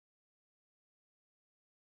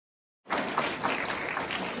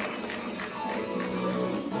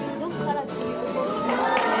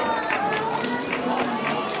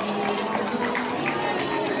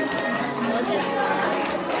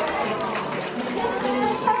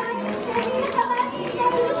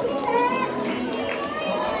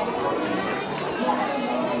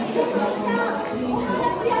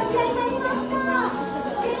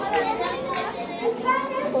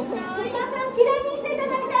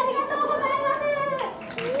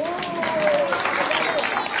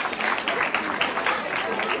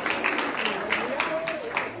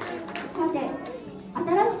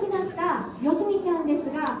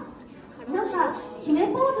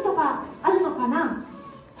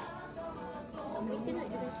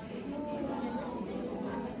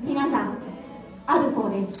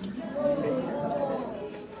そうです。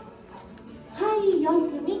はいよ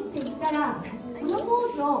すみって言ったらそのポ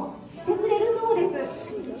ーズをしてくれるそうで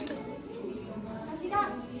す。私が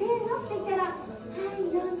せーのって言ったらは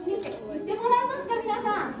いよすみって言ってもらえますか皆さ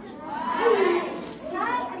ん。は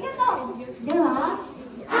い、ありがとう。では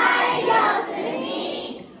はいよす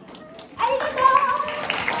み、ありがと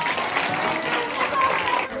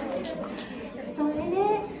う。それで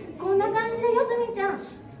こんな感じでよすみちゃん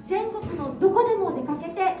全国のどこでも出かけ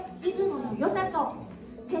て出雲の良さと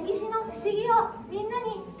歴史の不思議をみんな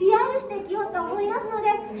に PR していきようと思いますので、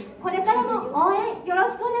これからも応援よろ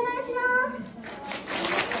しくお願いします。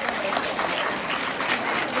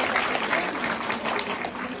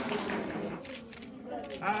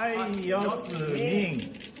はい、よすみん。イ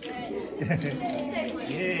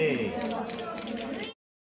エーイ。